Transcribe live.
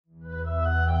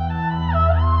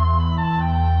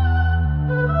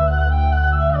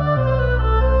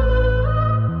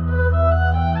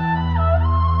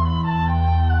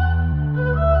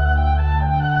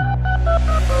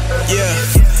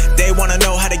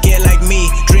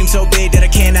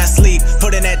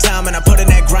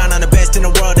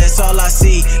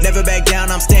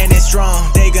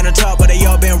strong. They gonna talk, but they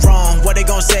all been wrong. What they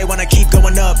gonna say when I keep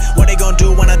going up? What they gonna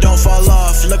do when I don't fall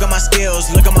off? Look at my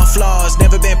skills, look at my flaws.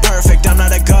 Never been perfect, I'm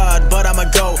not a god, but I'm a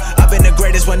GOAT. I've been the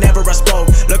greatest whenever I spoke.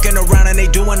 Looking around and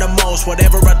they doing the most.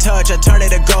 Whatever I touch, I turn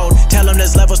it to gold. Tell them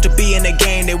there's levels to be in the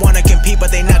game. They wanna compete, but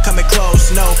they not coming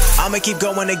close. No, I'ma keep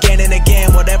going again and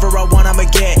again. Whatever I want, I'ma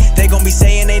get. They gon' be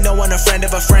saying they know I'm a friend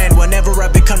of a friend. Whenever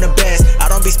I become the best, I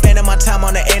don't be spending my time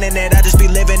on the internet. I just be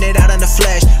living it out in the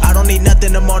flesh. I don't need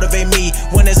nothing to motivate me.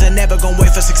 Winners are never gon'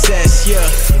 wait for success. Yeah.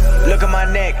 Look at my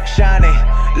neck, shining.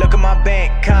 Look at my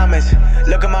bank, comments.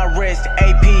 Look at my wrist,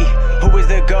 AP. Who is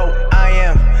the GOAT? I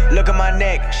am. Look at my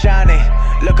neck, shining.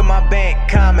 Look at my bank,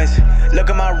 comments. Look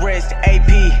at my wrist, AP.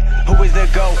 Who is the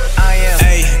GOAT? I am.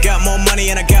 Hey, got more money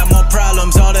and I got more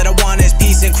problems. All that I want is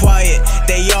peace and quiet.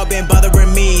 They all been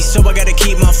bothering me, so I gotta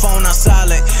keep my phone on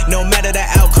silent. No matter the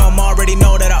outcome, already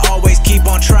know that I always keep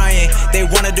on trying. They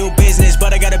wanna do business,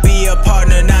 but I gotta be a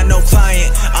partner, not no client.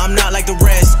 I'm not like the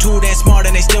rest, too damn smart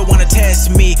and they still wanna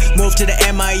test me. Move to the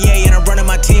MIA and I'm running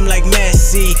my team like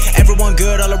Messi. Everyone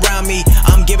good all around me,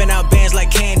 I'm giving out bands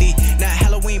like candy. Not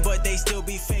Halloween, but they still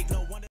be fake.